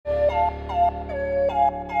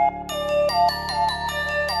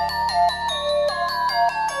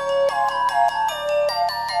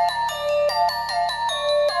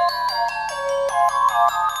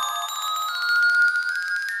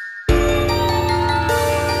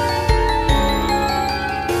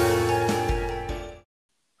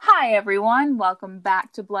Hi, everyone. Welcome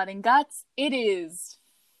back to Blood and Guts. It is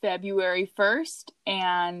February 1st,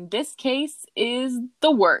 and this case is the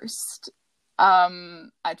worst. I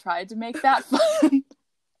tried to make that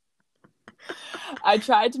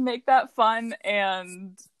fun.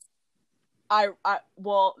 And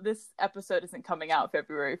this episode isn't coming out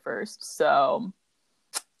February 1st, so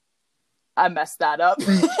I messed that up.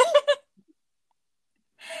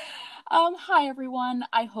 Hi, everyone.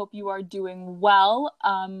 I hope you are doing well.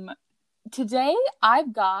 Today,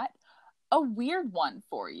 I've got a weird one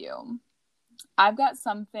for you.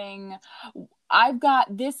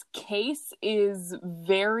 This case is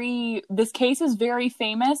very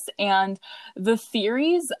famous, and the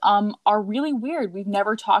theories, are really weird. We've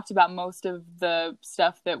never talked about most of the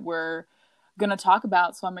stuff that we're gonna talk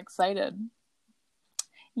about, so I'm excited.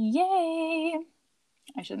 Yay!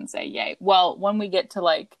 I shouldn't say yay. Well, when we get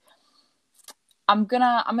to I'm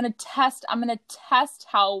gonna test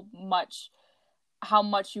how much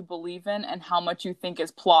you believe in and how much you think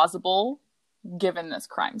is plausible given this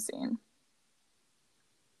crime scene.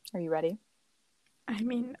 Are you ready? I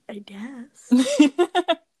mean, I guess.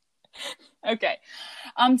 Okay.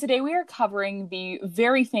 Today we are covering the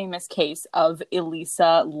very famous case of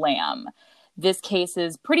Elisa Lam. This case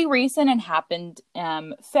is pretty recent and happened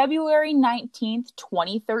February 19th,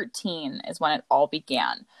 2013 is when it all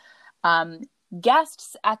began.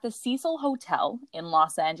 Guests at the Cecil Hotel in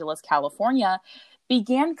Los Angeles, California,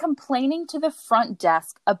 began complaining to the front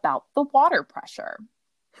desk about the water pressure.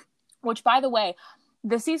 Which, by the way,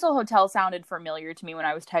 the Cecil Hotel sounded familiar to me when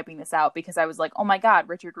I was typing this out because I was like, oh my God,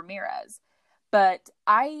 Richard Ramirez. But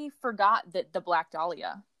I forgot that the Black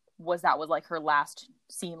Dahlia was her last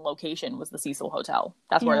seen location was the Cecil Hotel.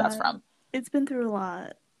 That's where that's from. It's been through a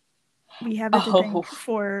lot. We have it to thank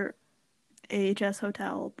for AHS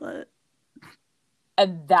Hotel, but...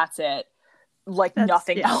 And that's it.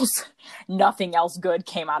 Nothing else good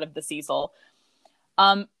came out of the Cecil.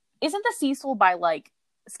 Isn't the Cecil by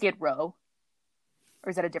Skid Row? Or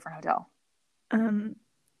is that a different hotel?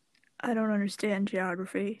 I don't understand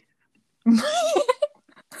geography.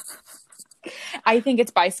 I think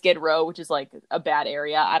it's by Skid Row, which is a bad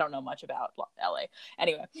area. I don't know much about LA.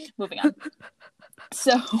 Anyway, moving on.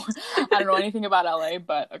 So, I don't know anything about LA,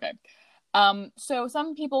 but okay. So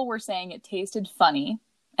some people were saying it tasted funny,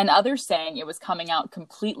 and others saying it was coming out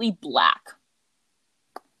completely black.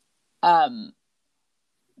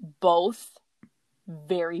 Both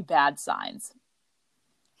very bad signs.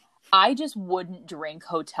 I just wouldn't drink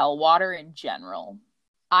hotel water in general.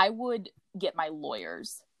 I would get my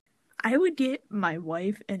lawyers. I would get my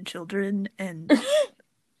wife and children and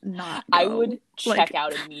not go. I would check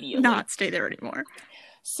out immediately. Not stay there anymore.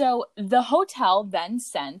 So the hotel then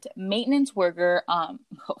sent maintenance worker,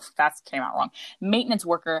 that came out wrong, maintenance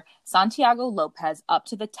worker Santiago Lopez up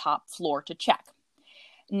to the top floor to check.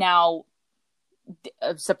 Now,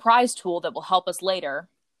 a surprise tool that will help us later,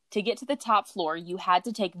 to get to the top floor, you had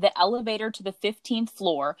to take the elevator to the 15th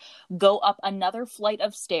floor, go up another flight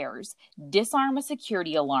of stairs, disarm a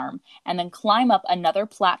security alarm, and then climb up another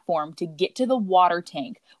platform to get to the water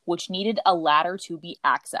tank, which needed a ladder to be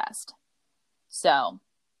accessed. So...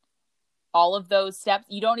 all of those steps,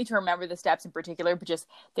 you don't need to remember the steps in particular, but just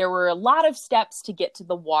there were a lot of steps to get to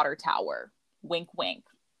the water tower. Wink, wink.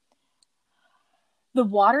 The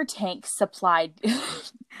water tank supplied...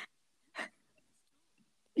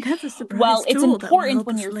 That's a surprise. Well, it's important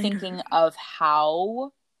when you're thinking of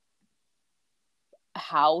how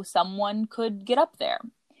someone could get up there.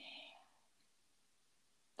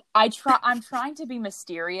 I'm trying to be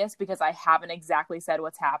mysterious because I haven't exactly said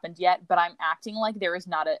what's happened yet, but I'm acting like there is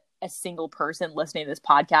not a single person listening to this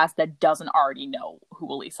podcast that doesn't already know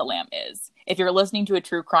who Elisa Lam is. If you're listening to a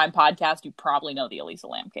true crime podcast, you probably know the Elisa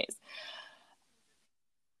Lam case.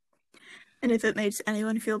 And if it makes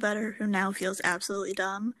anyone feel better who now feels absolutely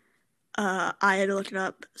dumb, I had to look it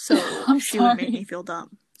up, so she would make me feel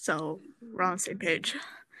dumb. So we're on the same page.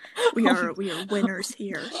 We are winners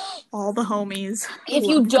here. All the homies. If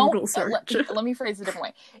you don't, let me phrase it a different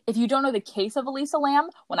way. If you don't know the case of Elisa Lam,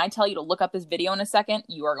 when I tell you to look up this video in a second,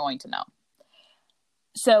 you are going to know.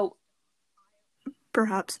 So,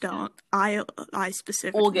 perhaps don't. I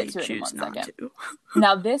specifically we'll get to choose it in one not second. to.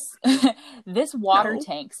 Now this water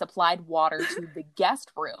tank supplied water to the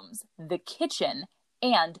guest rooms, the kitchen,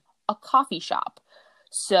 and a coffee shop.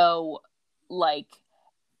 So,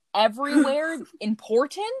 everywhere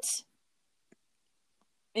important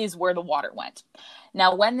is where the water went.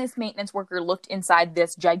 Now, when this maintenance worker looked inside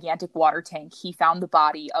this gigantic water tank, he found the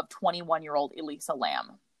body of 21-year-old Elisa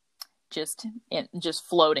Lam just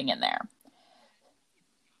floating in there.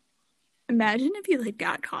 Imagine if you like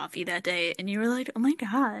got coffee that day and you were like, "Oh my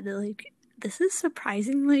God, like this is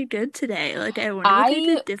surprisingly good today." Like I wonder what they I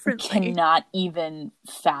did differently. cannot even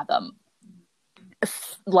fathom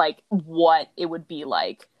like what it would be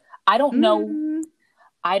like. I don't know. Mm,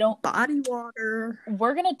 I don't. body water.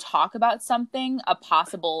 We're going to talk about something, a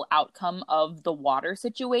possible outcome of the water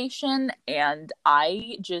situation, and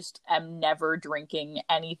I just am never drinking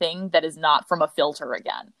anything that is not from a filter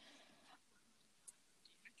again.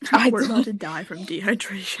 We're about to die from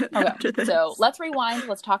dehydration after this. So let's rewind.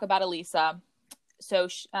 Let's talk about Elisa. So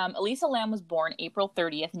Elisa Lam was born April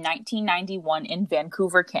 30th, 1991 in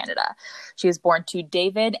Vancouver, Canada. She was born to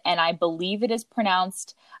David, and I believe it is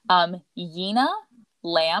pronounced Yina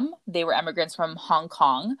Lam. They were immigrants from Hong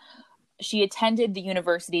Kong. She attended the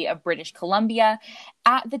University of British Columbia.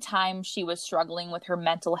 At the time, she was struggling with her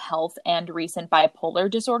mental health and recent bipolar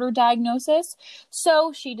disorder diagnosis.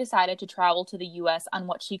 So she decided to travel to the US on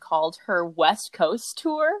what she called her West Coast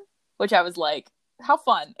tour, which I was like, how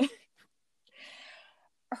fun.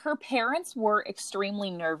 Her parents were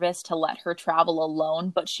extremely nervous to let her travel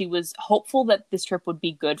alone, but she was hopeful that this trip would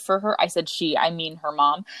be good for her. I said she, I mean her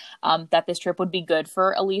mom, that this trip would be good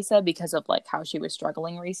for Elisa because of like how she was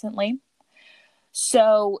struggling recently.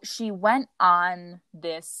 So she went on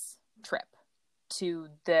this trip to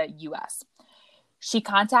the US. She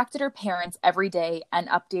contacted her parents every day and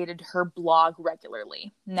updated her blog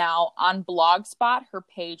regularly. Now, on Blogspot, her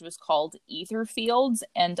page was called Etherfields,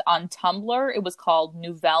 and on Tumblr, it was called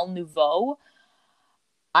Nouvelle Nouveau.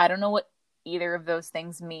 I don't know what either of those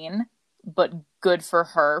things mean, but good for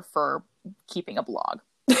her for keeping a blog.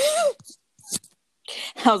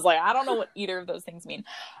 I was like, I don't know what either of those things mean.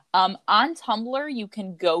 On Tumblr, you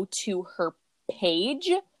can go to her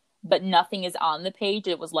page, but nothing is on the page.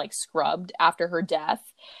 It was like scrubbed after her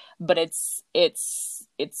death, but it's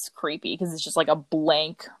creepy because it's just like a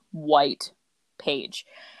blank white page.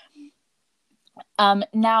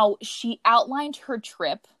 Now she outlined her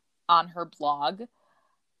trip on her blog.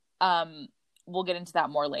 We'll get into that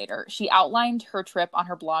more later. She outlined her trip on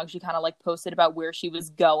her blog. She kind of like posted about where she was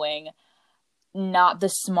going. Not the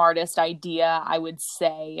smartest idea, I would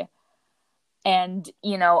say. And,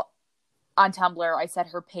 you know, on Tumblr, I said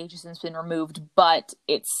her page has since been removed, but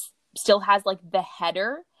it's still has like the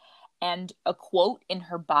header and a quote in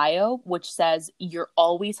her bio, which says, "You're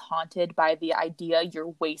always haunted by the idea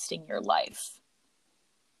you're wasting your life."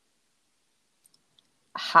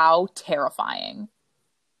 How terrifying.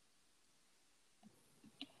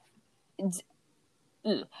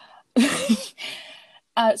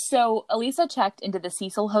 So Elisa checked into the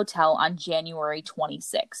Cecil Hotel on January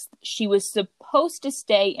 26th. She was supposed to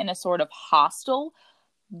stay in a sort of hostel,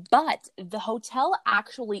 but the hotel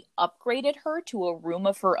actually upgraded her to a room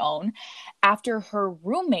of her own after her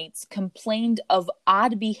roommates complained of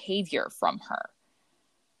odd behavior from her.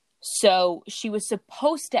 So she was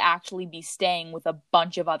supposed to actually be staying with a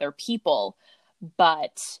bunch of other people,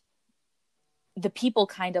 but the people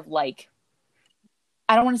kind of like,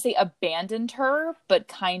 I don't want to say abandoned her, but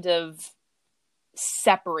kind of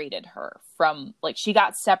separated her from, like, she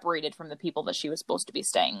got separated from the people that she was supposed to be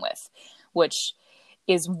staying with, which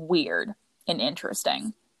is weird and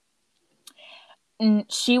interesting.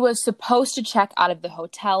 She was supposed to check out of the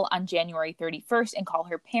hotel on January 31st and call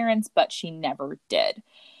her parents, but she never did.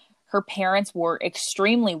 Her parents were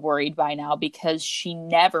extremely worried by now because she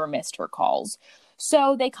never missed her calls.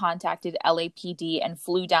 So they contacted LAPD and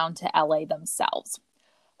flew down to LA themselves.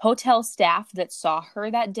 Hotel staff that saw her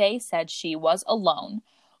that day said she was alone.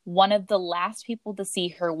 One of the last people to see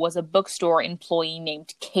her was a bookstore employee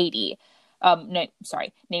named Katie.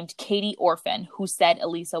 Named Katie Orphan, who said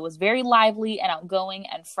Elisa was very lively and outgoing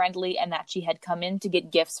and friendly and that she had come in to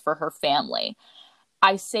get gifts for her family.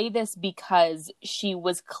 I say this because she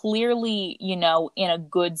was clearly, you know, in a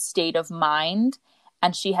good state of mind,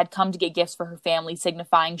 and she had come to get gifts for her family,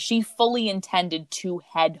 signifying she fully intended to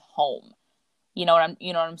head home. You know what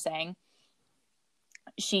I'm saying?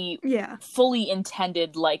 She fully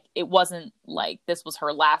intended, like, it wasn't like this was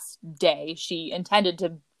her last day. She intended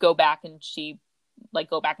to go back and see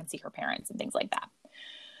her parents and things like that.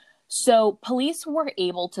 So police were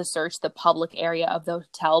able to search the public area of the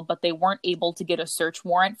hotel, but they weren't able to get a search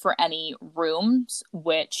warrant for any rooms,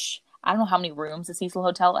 which I don't know how many rooms the Cecil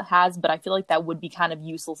Hotel has, but I feel like that would be kind of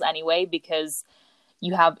useless anyway, because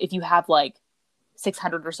if you have like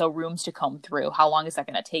 600 or so rooms to comb through, how long is that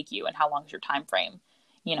going to take you, and how long is your time frame,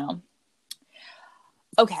 you know?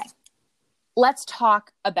 Okay, let's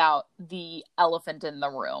talk about the elephant in the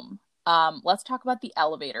room. Let's talk about the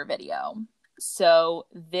elevator video. So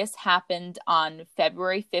this happened on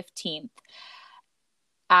February 15th.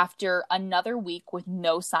 After another week with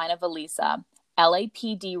no sign of Elisa,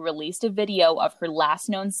 LAPD released a video of her last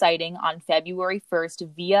known sighting on February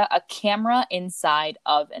 1st via a camera inside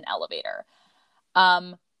of an elevator.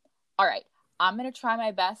 All right, I'm going to try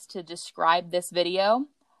my best to describe this video.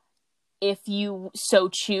 If you so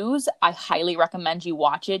choose, I highly recommend you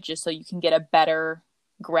watch it just so you can get a better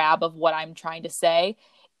grab of what I'm trying to say.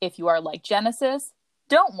 If you are like Genesis,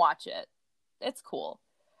 don't watch it. It's cool.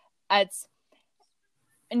 It's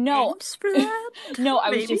no, for that? no, I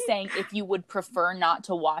was just saying if you would prefer not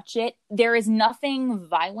to watch it, there is nothing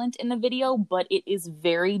violent in the video, but it is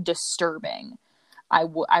very disturbing. I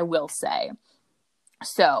will say.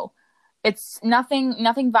 So, it's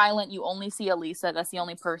nothing violent. You only see Elisa. That's the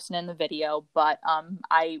only person in the video. But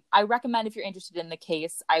I recommend if you're interested in the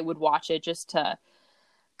case, I would watch it just to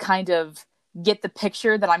kind of get the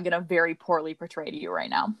picture that I'm going to very poorly portray to you right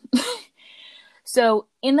now. So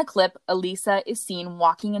in the clip, Elisa is seen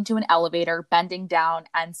walking into an elevator, bending down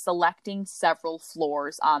and selecting several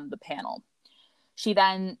floors on the panel. She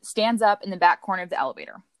then stands up in the back corner of the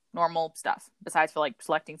elevator. Normal stuff, besides for like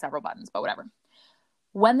selecting several buttons, but whatever.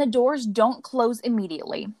 When the doors don't close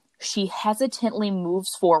immediately, she hesitantly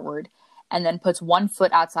moves forward and then puts one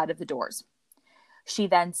foot outside of the doors. She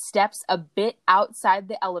then steps a bit outside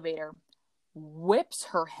the elevator, whips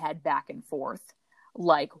her head back and forth,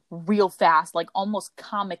 like real fast, like almost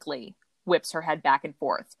comically whips her head back and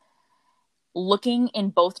forth, looking in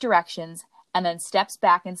both directions, and then steps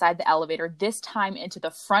back inside the elevator, this time into the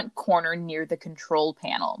front corner near the control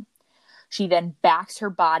panel. She then backs her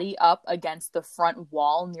body up against the front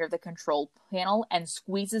wall near the control panel and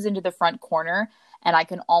squeezes into the front corner, and I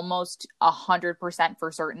can almost 100%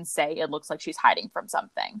 for certain say it looks like she's hiding from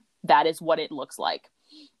something. That is what it looks like.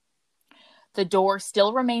 The door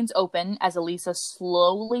still remains open as Elisa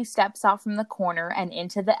slowly steps out from the corner and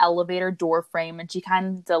into the elevator door frame, and she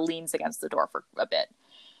kind of leans against the door for a bit.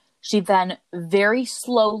 She then very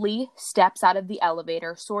slowly steps out of the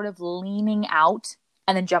elevator, sort of leaning out,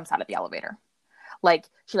 and then jumps out of the elevator. Like,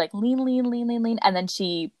 she like lean, and then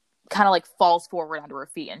she kind of like falls forward onto her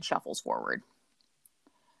feet and shuffles forward.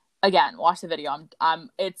 Again, watch the video. I'm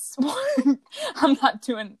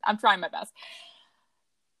trying my best.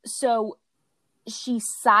 So she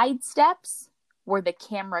sidesteps where the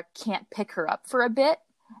camera can't pick her up for a bit,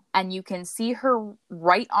 and you can see her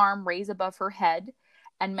right arm raise above her head,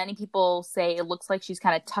 and many people say it looks like she's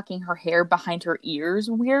kind of tucking her hair behind her ears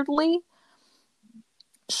weirdly.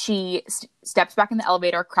 She steps back in the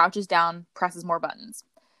elevator, crouches down, presses more buttons.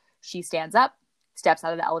 She stands up, steps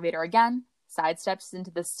out of the elevator again, sidesteps into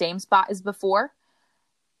the same spot as before,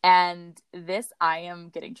 and this, I am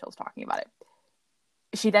getting chills talking about it.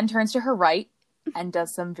 She then turns to her right and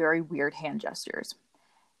does some very weird hand gestures.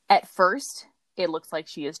 At first, it looks like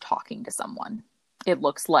she is talking to someone. It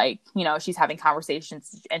looks like, she's having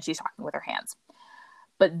conversations and she's talking with her hands.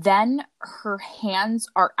 But then her hands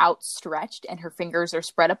are outstretched and her fingers are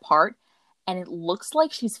spread apart, and it looks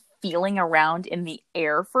like she's feeling around in the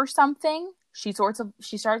air for something. She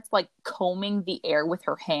starts like combing the air with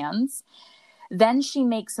her hands. Then she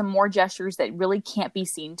makes some more gestures that really can't be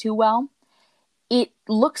seen too well. It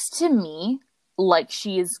looks to me like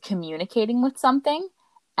she is communicating with something,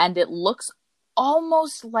 and it looks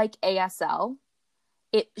almost like ASL.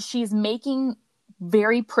 She's making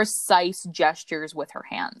very precise gestures with her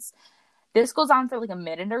hands. This goes on for like a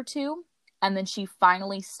minute or two, and then she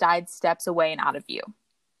finally sidesteps away and out of view.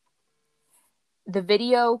 The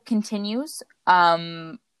video continues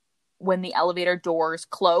when the elevator doors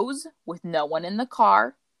close with no one in the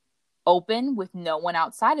car, open with no one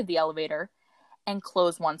outside of the elevator, and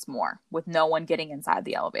close once more with no one getting inside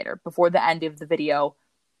the elevator. Before the end of the video,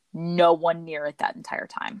 no one near it that entire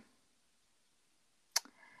time.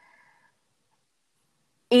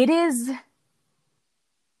 It is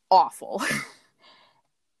awful.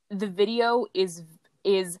 The video is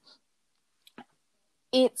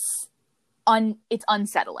it's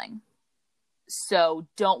unsettling. So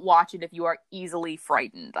don't watch it if you are easily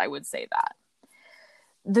frightened, I would say that.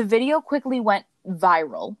 The video quickly went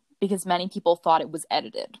viral because many people thought it was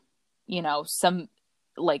edited. Some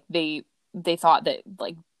like they thought that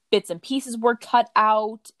like bits and pieces were cut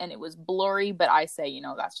out and it was blurry, but I say,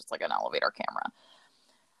 that's just like an elevator camera.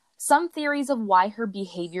 Some theories of why her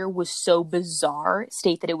behavior was so bizarre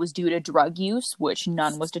state that it was due to drug use, which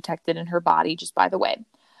none was detected in her body, just by the way.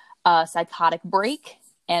 A psychotic break,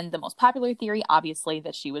 and the most popular theory, obviously,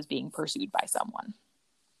 that she was being pursued by someone.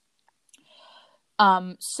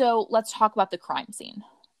 So let's talk about the crime scene.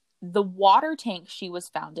 The water tank she was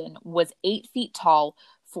found in was 8 feet tall,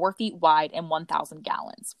 4 feet wide, and 1,000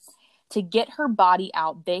 gallons. To get her body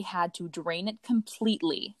out, they had to drain it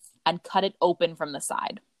completely and cut it open from the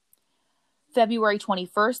side. February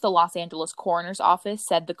 21st, the Los Angeles Coroner's Office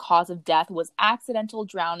said the cause of death was accidental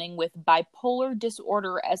drowning with bipolar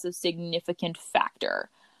disorder as a significant factor.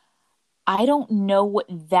 I don't know what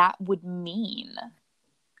that would mean,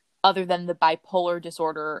 other than the bipolar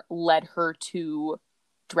disorder led her to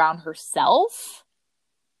drown herself.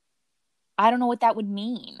 I don't know what that would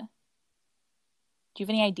mean. Do you have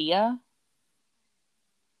any idea?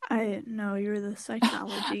 I know you're the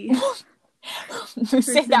psychology.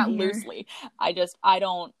 Say that loosely. I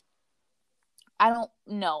don't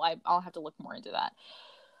know. I'll have to look more into that.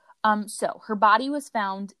 So her body was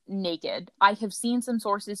found naked. I have seen some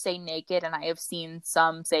sources say naked, and I have seen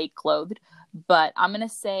some say clothed, but I'm gonna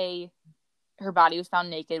say her body was found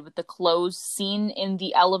naked with the clothes seen in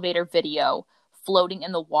the elevator video floating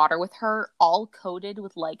in the water with her, all coated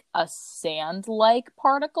with like a sand-like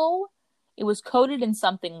particle. It was coated in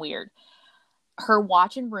something weird. Her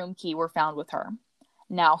watch and room key were found with her.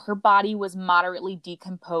 Now, her body was moderately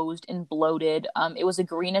decomposed and bloated. It was a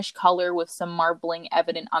greenish color with some marbling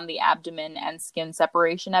evident on the abdomen and skin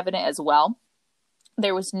separation evident as well.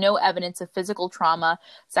 There was no evidence of physical trauma,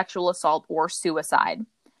 sexual assault, or suicide.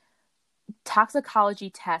 Toxicology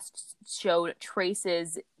tests showed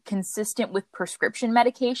traces consistent with prescription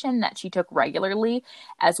medication that she took regularly,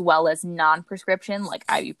 as well as non-prescription, like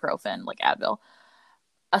ibuprofen, like Advil.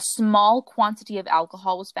 A small quantity of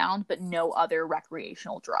alcohol was found, but no other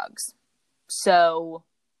recreational drugs. So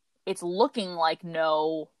it's looking like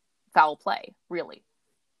no foul play, really,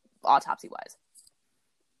 autopsy-wise.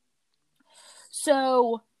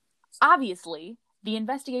 So obviously, the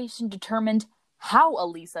investigation determined how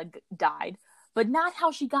Elisa died, but not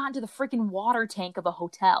how she got into the freaking water tank of a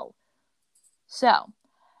hotel. So,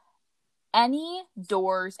 any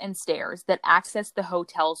doors and stairs that access the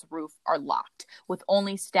hotel's roof are locked, with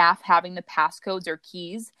only staff having the passcodes or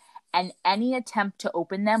keys, and any attempt to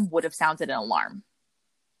open them would have sounded an alarm.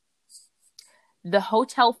 The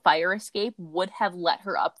hotel fire escape would have let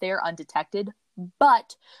her up there undetected,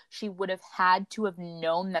 but she would have had to have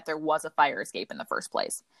known that there was a fire escape in the first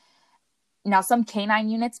place. Now, some canine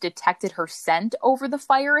units detected her scent over the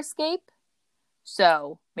fire escape,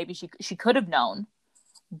 so maybe she could have known,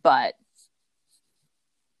 but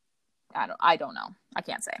I don't know. I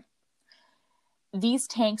can't say. These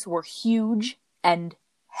tanks were huge and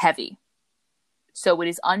heavy, so it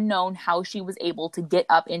is unknown how she was able to get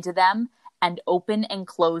up into them and open and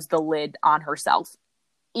close the lid on herself,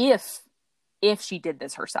 if she did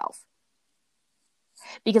this herself.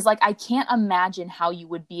 Because, like, I can't imagine how you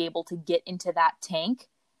would be able to get into that tank,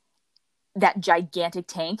 that gigantic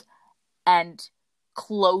tank, and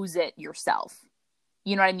close it yourself.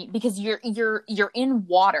 You know what I mean? Because you're in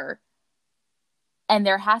water, and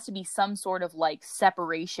there has to be some sort of like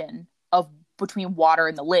separation of between water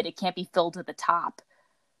and the lid. It can't be filled to the top.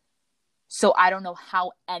 So I don't know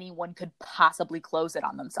how anyone could possibly close it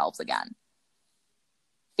on themselves again,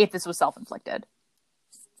 if this was self-inflicted.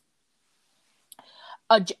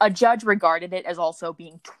 A judge regarded it as also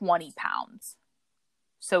being 20 pounds.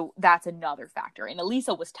 So that's another factor. And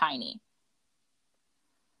Elisa was tiny.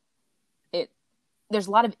 There's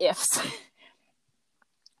a lot of ifs.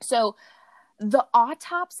 So the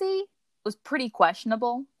autopsy was pretty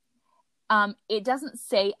questionable. It doesn't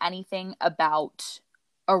say anything about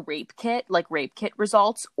a rape kit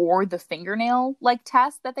results, or the fingernail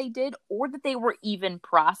test that they did, or that they were even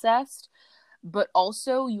processed. But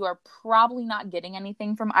also, you are probably not getting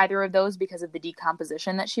anything from either of those because of the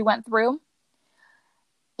decomposition that she went through.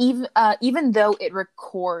 Even though it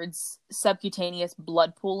records subcutaneous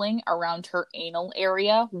blood pooling around her anal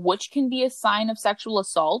area, which can be a sign of sexual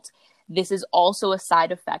assault, this is also a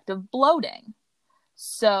side effect of bloating.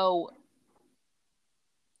 So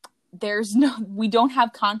we don't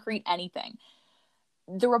have concrete anything.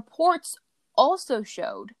 The reports also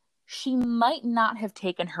showed she might not have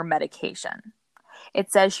taken her medication. It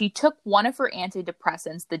says she took one of her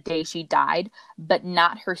antidepressants the day she died, but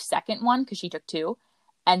not her second one, because she took two,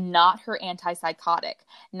 and not her antipsychotic.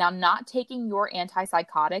 Now, not taking your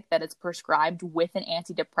antipsychotic that is prescribed with an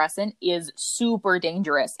antidepressant is super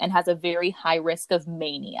dangerous and has a very high risk of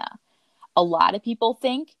mania. A lot of people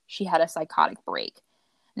think she had a psychotic break.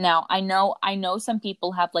 Now, I know some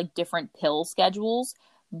people have different pill schedules,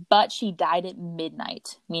 but she died at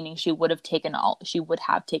midnight, meaning she would have taken all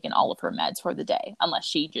of her meds for the day, unless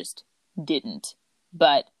she just didn't.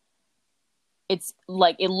 But it's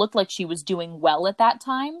it looked like she was doing well at that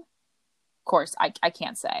time. Of course, I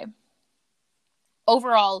can't say.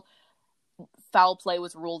 Overall, foul play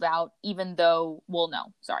was ruled out, even though,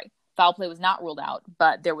 Foul play was not ruled out,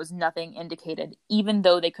 but there was nothing indicated, even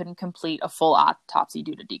though they couldn't complete a full autopsy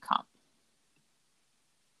due to decomp.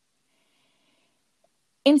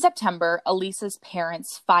 In September, Elisa's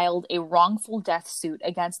parents filed a wrongful death suit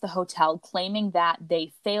against the hotel, claiming that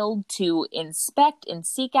they failed to inspect and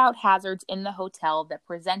seek out hazards in the hotel that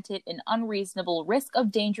presented an unreasonable risk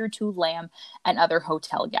of danger to Lam and other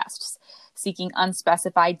hotel guests, seeking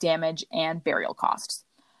unspecified damage and burial costs.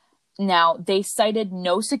 Now, they cited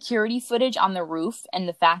no security footage on the roof and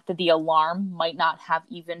the fact that the alarm might not have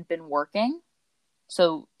even been working.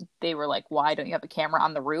 So they were like, why don't you have a camera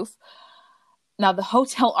on the roof? Now, the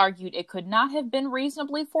hotel argued it could not have been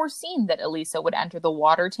reasonably foreseen that Elisa would enter the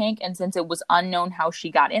water tank, and since it was unknown how she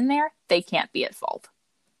got in there, they can't be at fault.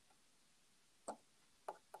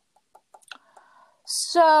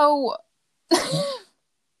 So,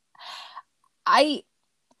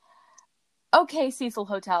 okay, Cecil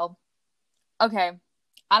Hotel. Okay,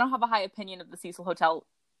 I don't have a high opinion of the Cecil Hotel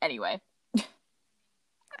anyway.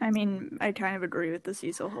 I mean, I kind of agree with the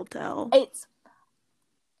Cecil Hotel.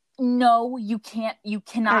 No, you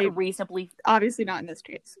cannot reasonably... Obviously not in this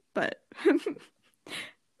case, but...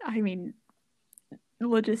 I mean,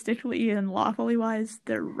 logistically and lawfully wise,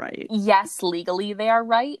 they're right. Yes, legally they are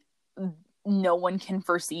right. No one can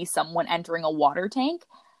foresee someone entering a water tank,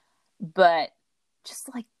 but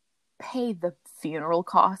just, like, pay the funeral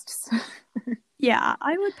costs. Yeah,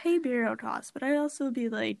 I would pay burial costs, but I'd also be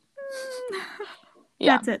like,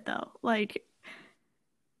 yeah. That's it, though. Like...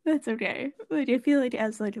 That's okay. Like, I feel like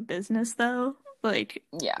as, like, a business, though, like,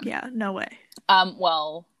 yeah, no way.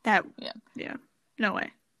 Well... Yeah, no way.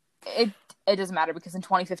 It doesn't matter, because in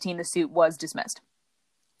 2015, the suit was dismissed.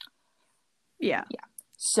 Yeah. Yeah.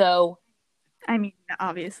 So... I mean,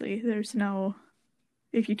 obviously, there's no...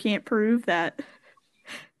 If you can't prove that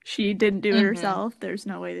she didn't do it herself, there's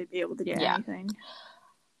no way they'd be able to get anything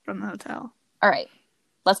from the hotel. All right.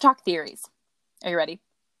 Let's talk theories. Are you ready?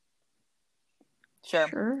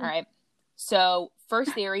 Sure. All right. So,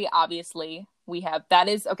 first theory, obviously, we have... That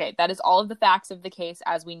is all of the facts of the case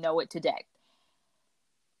as we know it today.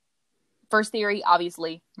 First theory,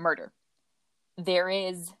 obviously, murder. There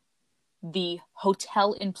is the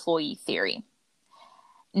hotel employee theory.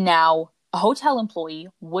 Now, a hotel employee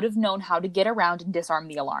would have known how to get around and disarm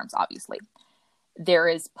the alarms, obviously. There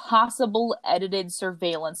is possible edited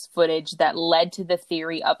surveillance footage that led to the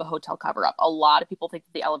theory of a hotel cover-up. A lot of people think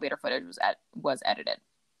that the elevator footage was edited.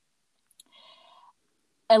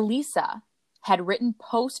 Elisa had written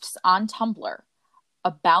posts on Tumblr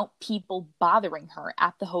about people bothering her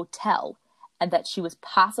at the hotel and that she was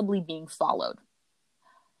possibly being followed.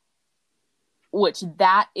 Which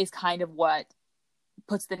that is kind of what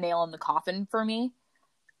puts the nail in the coffin for me.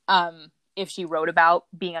 If she wrote about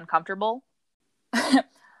being uncomfortable.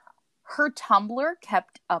 Her Tumblr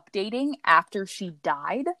kept updating after she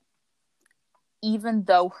died, even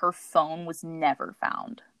though her phone was never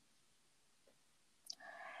found.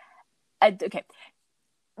 Okay,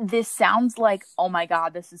 this sounds like, oh my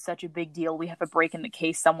god, this is such a big deal. We have a break in the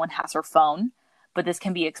case someone has her phone. But this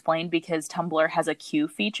can be explained because Tumblr has a queue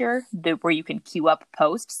feature where you can queue up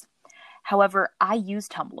posts. However, I use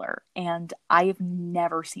Tumblr, and I have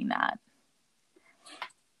never seen that.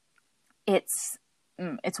 It's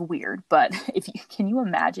weird, but can you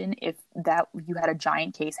imagine if that you had a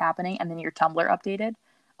giant case happening and then your Tumblr updated?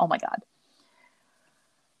 Oh my god.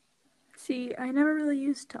 See, I never really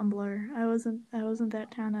used Tumblr. I wasn't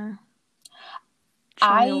that kind of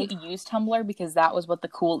child. I used Tumblr because that was what the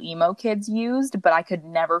cool emo kids used, but I could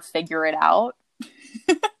never figure it out.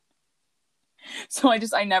 So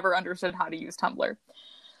I never understood how to use Tumblr.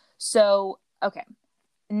 So, okay.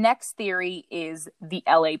 Next theory is the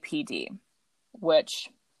LAPD, which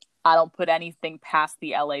I don't put anything past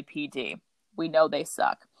the LAPD. We know they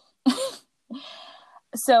suck.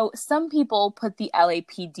 So some people put the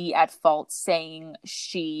LAPD at fault, saying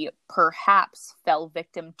she perhaps fell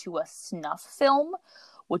victim to a snuff film,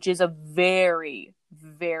 which is a very,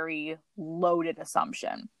 very loaded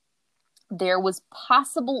assumption. There was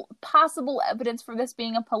possible evidence for this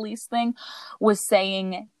being a police thing, was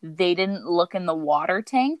saying they didn't look in the water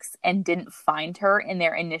tanks and didn't find her in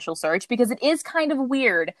their initial search, because it is kind of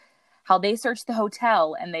weird how they searched the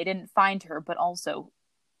hotel and they didn't find her, but also,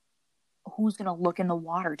 who's going to look in the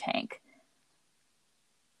water tank?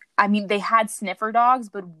 I mean, they had sniffer dogs,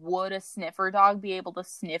 but would a sniffer dog be able to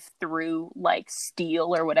sniff through, like,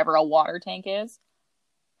 steel or whatever a water tank is?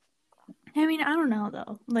 I mean, I don't know,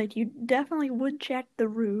 though. Like, you definitely would check the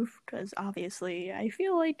roof, because obviously, I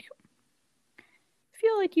feel like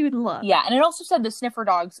you would look. Yeah, and it also said the sniffer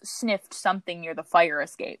dogs sniffed something near the fire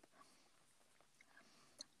escape.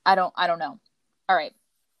 I don't know. All right.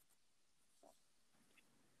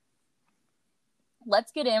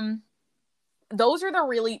 let's get in. Those are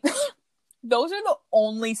the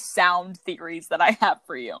only sound theories that I have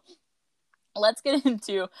for you. Let's get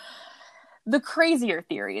into the crazier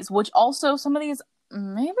theories, which also some of these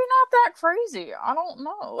maybe not that crazy. I don't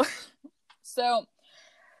know. So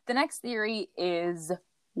the next theory is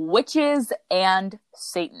witches and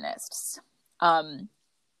Satanists. I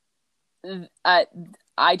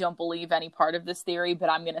don't believe any part of this theory, but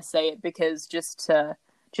I'm going to say it because just to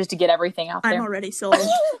get everything out there. I'm already sold.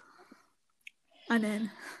 I'm in.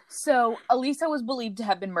 So Elisa was believed to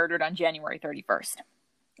have been murdered on January 31st,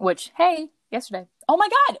 which, hey, yesterday. Oh my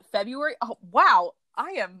God, February. Oh, wow.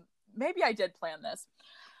 Maybe I did plan this.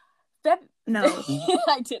 No.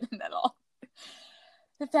 I didn't at all.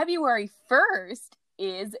 The February 1st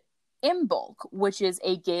is Imbolc, which is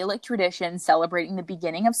a Gaelic tradition celebrating the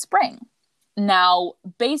beginning of spring. Now,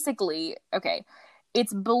 basically, okay,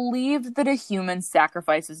 it's believed that a human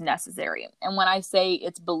sacrifice is necessary. And when I say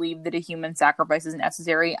it's believed that a human sacrifice is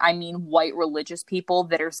necessary, I mean white religious people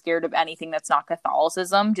that are scared of anything that's not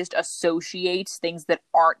Catholicism, just associate things that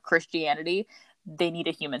aren't Christianity. They need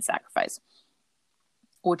a human sacrifice,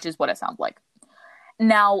 which is what it sounds like.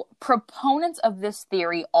 Now, proponents of this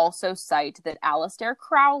theory also cite that Aleister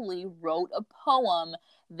Crowley wrote a poem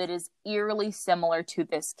that is eerily similar to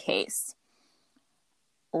this case.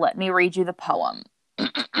 Let me read you the poem.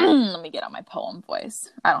 Let me get on my poem voice.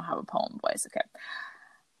 I don't have a poem voice. Okay.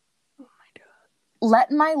 Oh my God. Let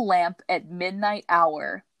my lamp at midnight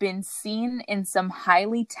hour been seen in some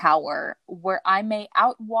highly tower, where I may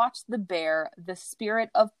outwatch the bear, the spirit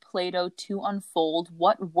of Plato to unfold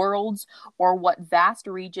what worlds or what vast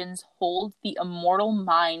regions hold the immortal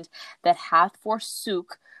mind that hath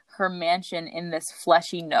forsook her mansion in this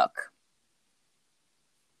fleshy nook.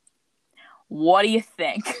 What do you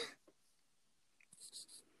think?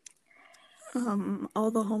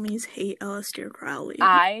 All the homies hate Aleister Crowley.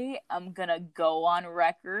 I am gonna go on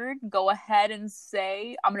record, go ahead and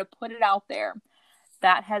say, I'm gonna put it out there.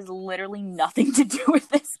 That has literally nothing to do with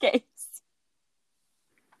this case.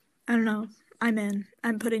 I don't know. I'm in.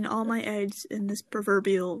 I'm putting all my eggs in this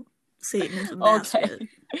proverbial Satanism basket.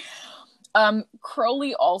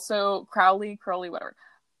 Crowley, whatever.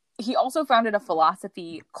 He also founded a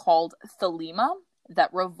philosophy called Thelema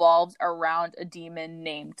that revolves around a demon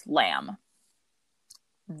named Lam.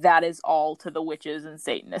 That is all to the witches and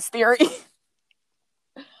Satanist theory.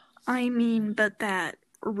 I mean, but that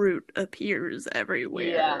root appears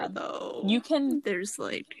everywhere, though. You can... There's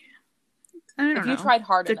like... I don't know. If you tried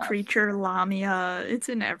hard enough. The creature Lamia, it's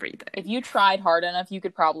in everything. If you tried hard enough, you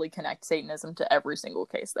could probably connect Satanism to every single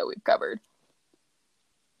case that we've covered.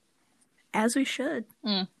 As we should.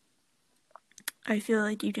 I feel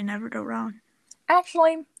like you can never go wrong.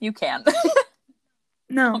 Actually, you can.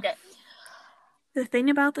 No. Okay. The thing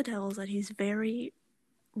about the tale is that he's very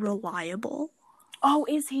reliable. Oh,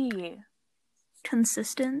 is he?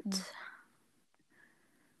 Consistent.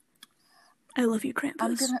 I love you,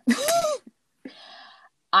 Krampus.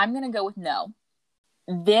 I'm gonna go with no.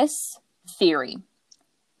 This theory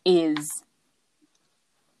is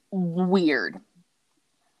weird,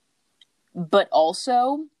 but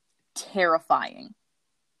also terrifying.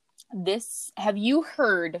 Have you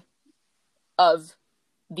heard of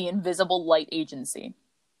the Invisible Light Agency?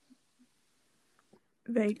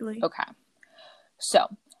 Vaguely. Okay. So,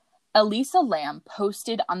 Elisa Lam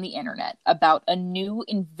posted on the internet about a new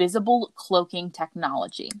invisible cloaking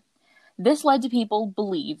technology. This led to people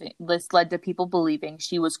believing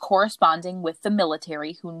she was corresponding with the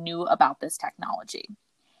military who knew about this technology.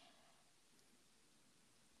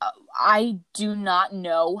 I do not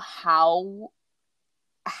know how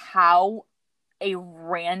a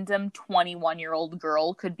random 21-year-old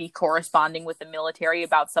girl could be corresponding with the military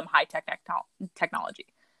about some high-tech technology.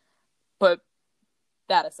 But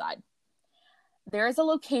that aside, there is a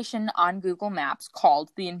location on Google Maps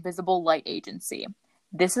called the Invisible Light Agency.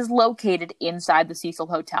 This is located inside the Cecil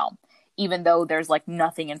Hotel, even though there's like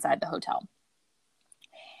nothing inside the hotel.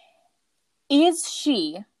 Is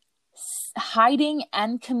she hiding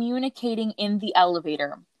and communicating in the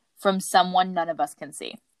elevator from someone none of us can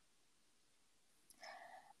see?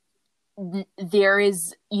 There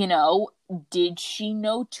is, did she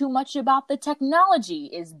know too much about the technology?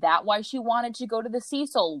 Is that why she wanted to go to the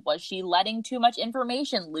Cecil? Was she letting too much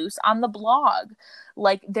information loose on the blog?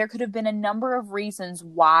 Like, there could have been a number of reasons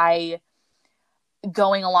why,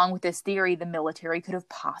 going along with this theory, the military could have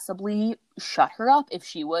possibly shut her up if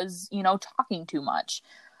she was, talking too much.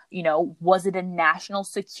 Was it a national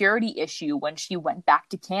security issue when she went back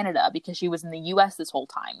to Canada because she was in the US this whole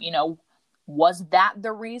time? Was that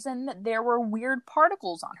the reason that there were weird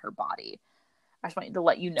particles on her body? I just wanted to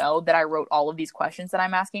let you know that I wrote all of these questions that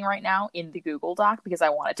I'm asking right now in the Google Doc because I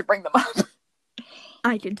wanted to bring them up.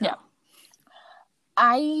 I can tell.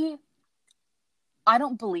 Yeah. I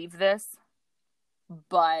don't believe this,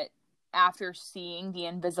 but after seeing The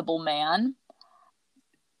Invisible Man,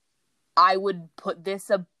 I would put this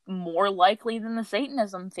a more likely than the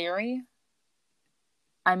Satanism theory.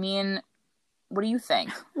 I mean, what do you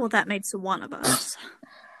think? Well, that makes one of us.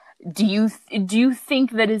 Do you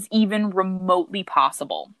think that is even remotely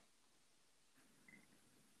possible?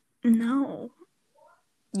 No.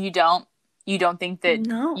 You don't? You don't think that?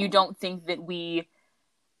 No. You don't think that we?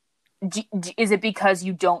 Is it because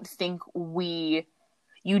you don't think we?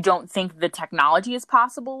 You don't think the technology is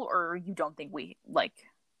possible, or you don't think we like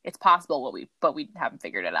it's possible, but we haven't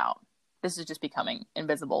figured it out? This is just becoming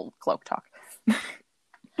invisible cloak talk.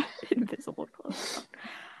 Invisible cloak talk.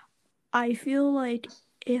 I feel like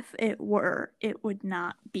if it were, it would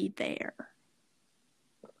not be there.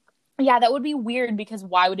 Yeah, that would be weird because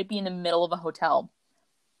why would it be in the middle of a hotel?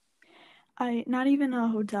 Not even a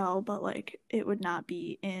hotel, but like it would not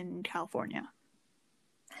be in California.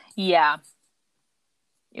 Yeah.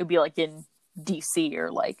 It would be like in DC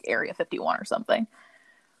or like Area 51 or something.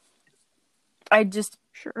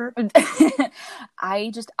 Sure.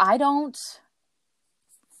 I don't.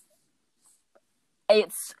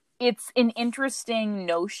 It's an interesting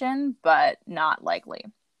notion, but not likely.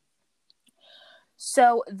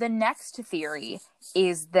 So the next theory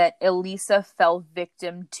is that Elisa fell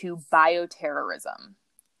victim to bioterrorism.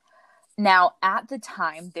 Now, at the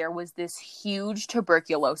time, there was this huge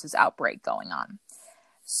tuberculosis outbreak going on.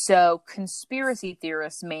 So conspiracy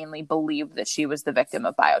theorists mainly believe that she was the victim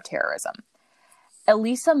of bioterrorism.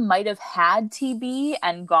 Elisa might have had TB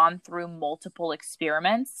and gone through multiple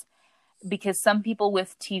experiments because some people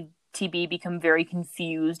with TB become very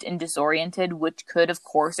confused and disoriented, which could, of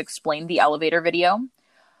course, explain the elevator video.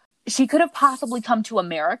 She could have possibly come to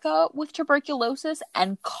America with tuberculosis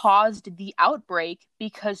and caused the outbreak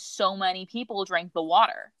because so many people drank the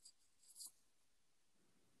water.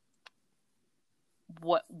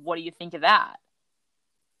 What do you think of that?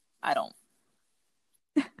 I don't.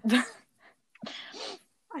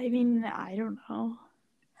 I mean, I don't know.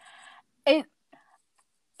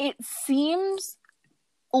 It seems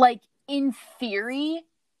like, in theory,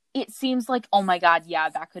 it seems like, oh my god, yeah,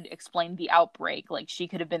 that could explain the outbreak. Like, she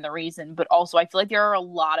could have been the reason. But also, I feel like there are a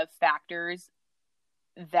lot of factors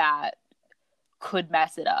that could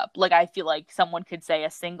mess it up. Like, I feel like someone could say a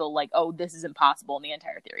single, like, oh, this is impossible, and the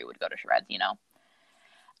entire theory would go to shreds, you know?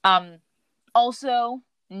 Also,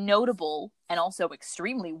 notable and also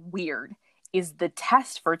extremely weird is the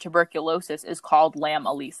test for tuberculosis is called Lam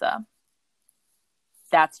Elisa.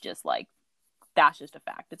 That's just a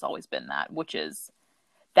fact. It's always been that,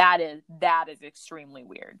 that is extremely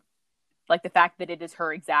weird. Like the fact that it is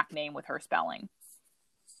her exact name with her spelling.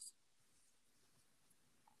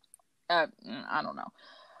 I don't know.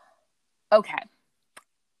 Okay.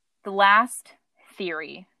 The last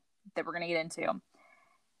theory that we're going to get into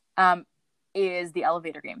is the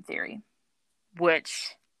elevator game theory,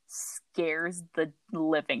 which scares the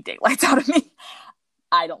living daylights out of me.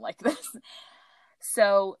 I don't like this.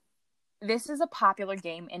 So this is a popular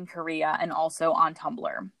game in Korea and also on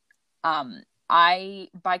Tumblr.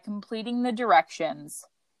 By completing the directions,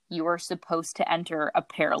 you are supposed to enter a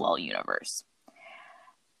parallel universe.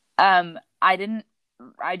 I didn't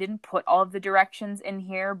put all of the directions in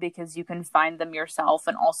here because you can find them yourself,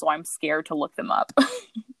 and also I'm scared to look them up.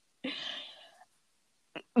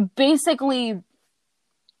 Basically,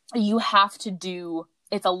 you have to do,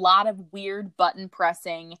 it's a lot of weird button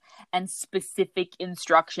pressing and specific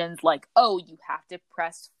instructions like, oh, you have to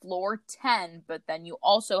press floor 10, but then you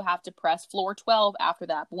also have to press floor 12 after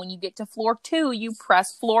that. But when you get to floor 2, you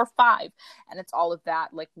press floor 5. And it's all of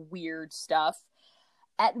that like weird stuff.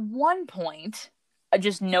 At one point,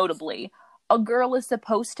 just notably, a girl is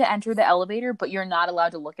supposed to enter the elevator, but you're not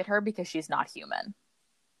allowed to look at her because she's not human.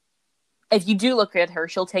 If you do look at her,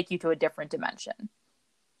 she'll take you to a different dimension.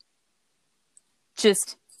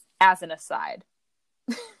 Just as an aside.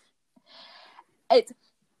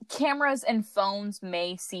 Cameras and phones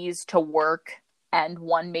may cease to work, and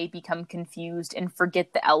one may become confused and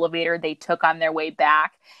forget the elevator they took on their way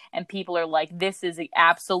back. And people are like, this is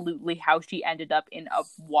absolutely how she ended up in a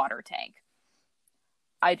water tank.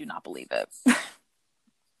 I do not believe it.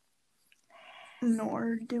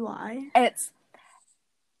 Nor do I.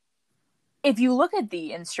 If you look at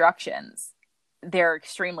the instructions, they're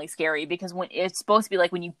extremely scary because when it's supposed to be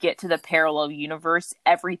like when you get to the parallel universe,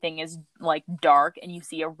 everything is like dark and you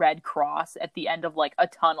see a red cross at the end of like a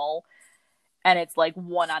tunnel. and it's like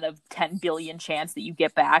 1 out of 10 billion chance that you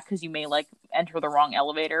get back because you may like enter the wrong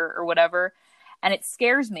elevator or whatever. And it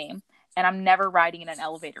scares me, and I'm never riding in an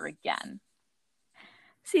elevator again.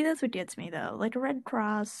 See, that's what gets me though. Like a Red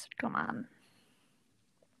Cross, come on.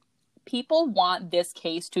 People want this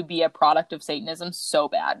case to be a product of Satanism so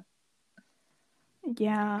bad.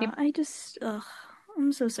 Yeah,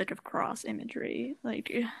 I'm so sick of cross imagery.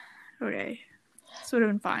 Like, okay, this would have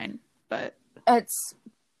been fine, but It's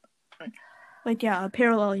like, yeah, a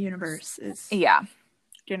parallel universe is yeah.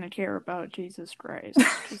 gonna care about Jesus Christ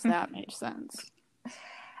because that makes sense.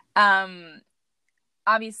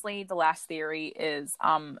 Obviously, the last theory is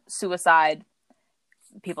suicide.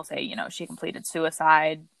 People say, you know, she completed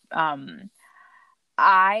suicide.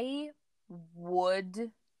 I would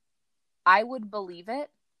believe it,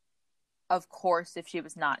 of course, if she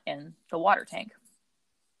was not in the water tank.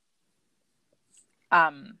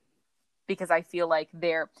 Because I feel like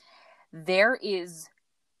there is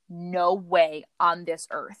no way on this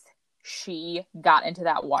earth she got into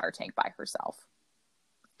that water tank by herself.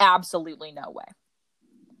 Absolutely no way.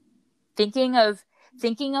 Thinking of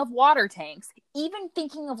water tanks, even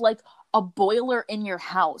thinking of like a boiler in your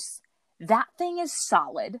house, that thing is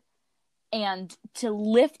solid. And to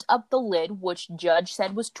lift up the lid, which Judge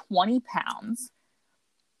said was 20 pounds.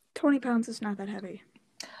 20 pounds is not that heavy.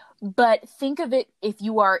 But think of it, if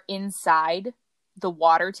you are inside the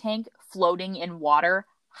water tank floating in water,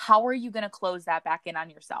 how are you going to close that back in on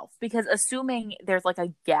yourself? Because assuming there's like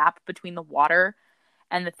a gap between the water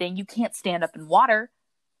and the thing, you can't stand up in water.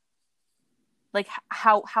 Like,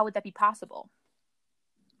 how would that be possible?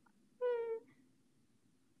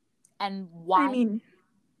 And why? I mean,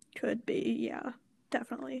 could be, yeah,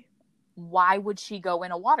 definitely. Why would she go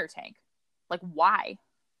in a water tank? Like, why?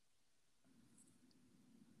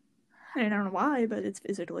 I don't know why, but it's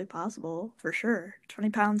physically possible, for sure. 20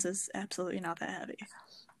 pounds is absolutely not that heavy.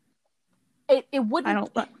 It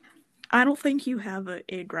wouldn't... I don't think you have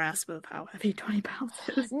a grasp of how heavy 20 pounds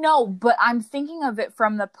is. No, but I'm thinking of it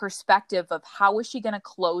from the perspective of how is she going to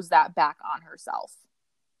close that back on herself?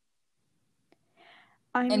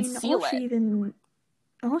 I mean,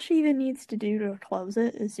 all she even needs to do to close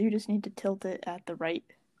it is you just need to tilt it at the right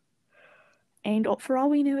angle. For all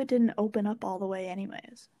we knew, it didn't open up all the way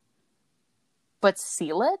anyways. But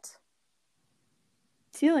seal it?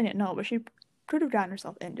 Sealing it, no, but she could have gotten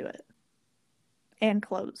herself into it and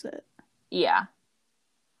closed it. Yeah.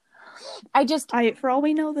 For all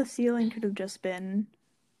we know, the sealing could have just been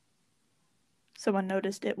someone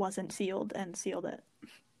noticed it wasn't sealed and sealed it.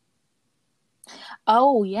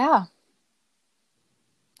 Oh, yeah.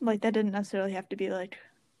 Like, that didn't necessarily have to be, like,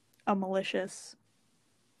 a malicious...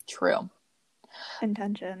 True.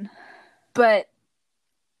 ...intention. But,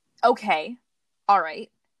 okay. All right.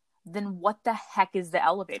 Then what the heck is the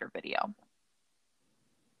elevator video?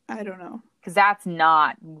 I don't know. Because that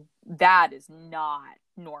is not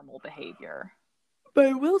normal behavior. But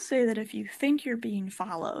I will say that if you think you're being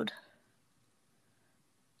followed,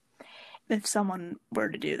 if someone were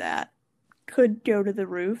to do that, could go to the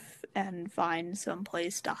roof and find some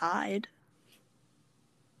place to hide.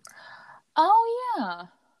 Oh, yeah.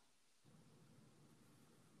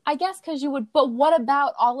 I guess because you would, but what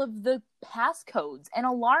about all of the passcodes and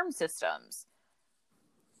alarm systems?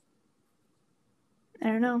 I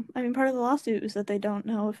don't know. I mean, part of the lawsuit is that they don't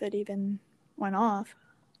know if it even went off.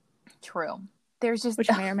 True. There's just... Which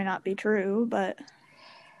may or may not be true, but...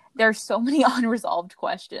 There's so many unresolved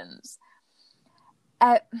questions.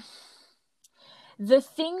 The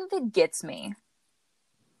thing that gets me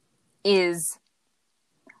is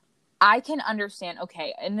I can understand,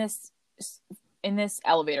 okay, in this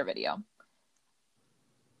elevator video,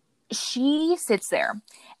 she sits there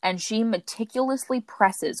and she meticulously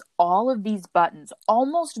presses all of these buttons,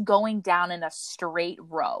 almost going down in a straight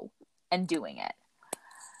row and doing it.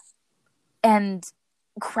 And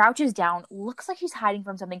crouches down, looks like she's hiding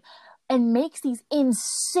from something, and makes these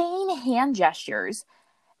insane hand gestures,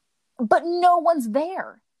 but no one's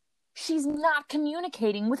there. She's not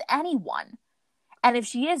communicating with anyone. And if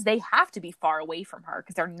she is, they have to be far away from her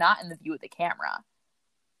because they're not in the view of the camera.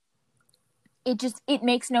 It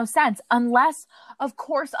makes no sense unless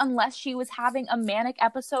she was having a manic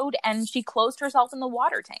episode and she closed herself in the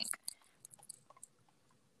water tank.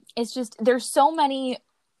 It's just, there's so many,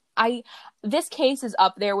 this case is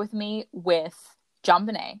up there with me with John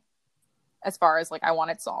Bonet as far as like, I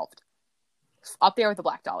want it solved. Up there with the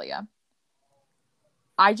Black Dahlia.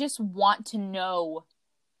 I just want to know,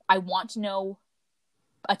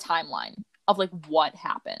 a timeline of like what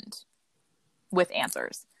happened with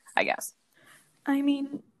answers, I guess. I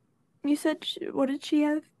mean, you said, what did she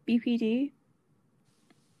have? BPD?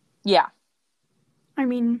 Yeah. I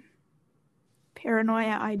mean,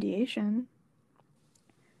 paranoia ideation.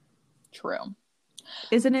 True.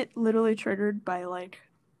 Isn't it literally triggered by, like,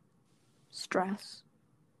 stress?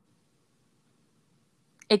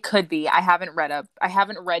 It could be. I haven't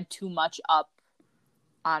read too much up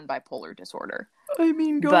on bipolar disorder. I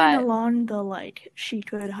mean, going along the, like, she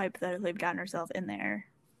could hypothetically have gotten herself in there,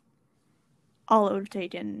 all it would have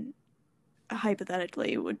taken,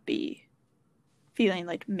 hypothetically, would be feeling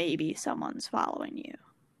like maybe someone's following you.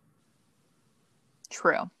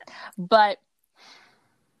 True. But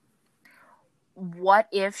what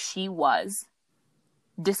if she was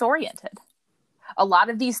disoriented? A lot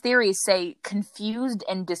of these theories say confused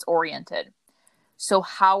and disoriented. So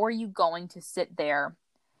how are you going to sit there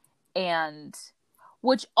and...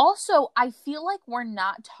 Which also, I feel like we're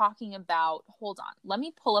not talking about... Hold on. Let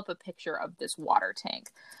me pull up a picture of this water tank.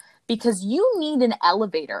 Because you need an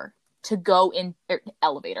elevator to go in...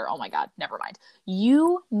 elevator. Oh my God. Never mind.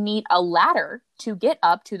 You need a ladder to get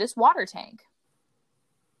up to this water tank.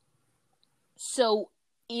 So,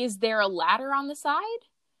 is there a ladder on the side?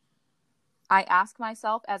 I ask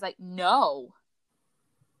myself as I... No,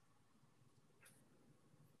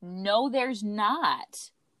 there's not.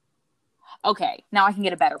 Okay, now I can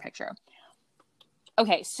get a better picture.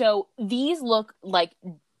 Okay, so these look like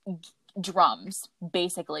drums,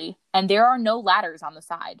 basically, and there are no ladders on the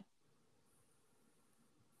side.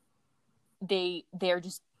 They're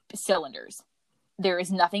just cylinders. There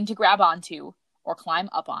is nothing to grab onto or climb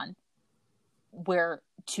up on where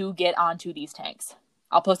to get onto these tanks.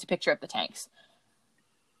 I'll post a picture of the tanks.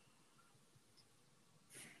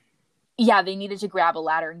 Yeah, they needed to grab a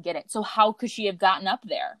ladder and get it. So how could she have gotten up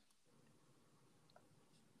there?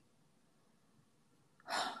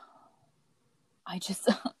 I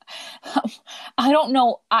don't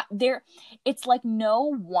know. It's like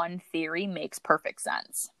no one theory makes perfect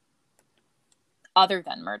sense other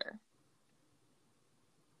than murder.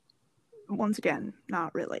 Once again,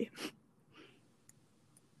 not really.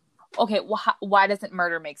 Okay, well, why doesn't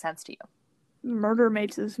murder make sense to you? Murder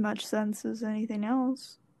makes as much sense as anything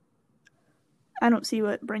else. I don't see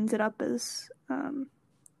what brings it up as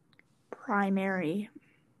primary.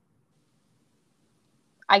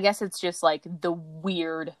 I guess it's just like the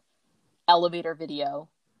weird elevator video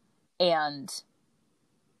and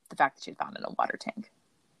the fact that she was found in a water tank.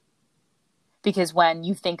 Because when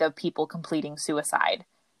you think of people completing suicide,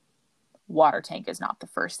 water tank is not the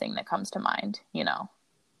first thing that comes to mind, you know.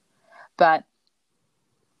 But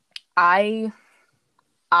I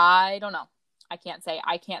don't know. I can't say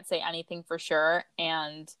anything for sure.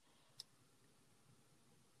 And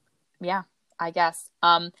yeah, I guess.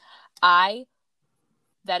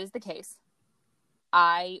 That is the case.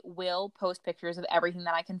 I will post pictures of everything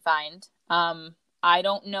that I can find. I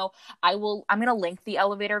don't know. I'm going to link the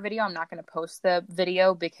elevator video. I'm not going to post the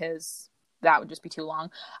video because that would just be too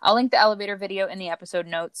long. I'll link the elevator video in the episode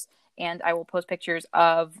notes, and I will post pictures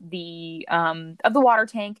of the water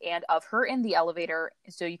tank and of her in the elevator,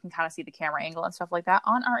 so you can kind of see the camera angle and stuff like that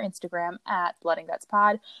on our Instagram at Blood and Guts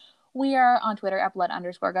Pod. We are on Twitter at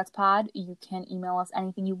blood_gutspod. You can email us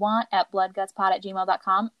anything you want at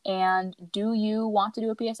bloodgutspod@gmail.com. And do you want to do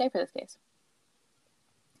a PSA for this case?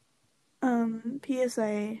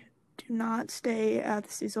 PSA, do not stay at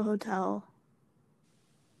the Cecil Hotel.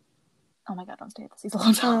 Oh my God, don't stay at the Cecil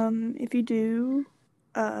Hotel. If you do,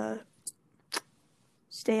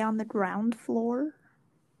 stay on the ground floor.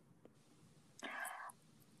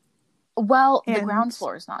 Well, the ground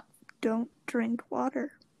floor is not. Don't drink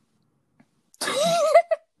water.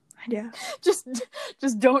 Yeah. Just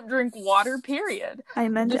don't drink water, period. I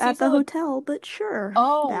meant at the hotel, but sure.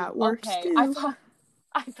 Oh, that works okay. too.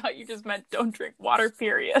 I thought you just meant don't drink water,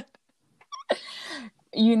 period.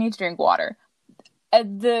 You need to drink water.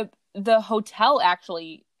 The hotel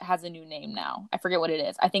actually has a new name now. I forget what it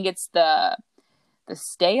is. I think it's the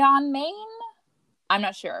Stay on Main. I'm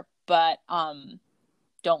not sure, but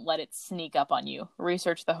don't let it sneak up on you.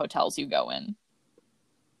 Research the hotels you go in.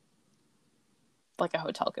 Like a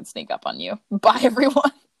hotel could sneak up on you. Bye,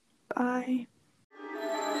 everyone. Bye.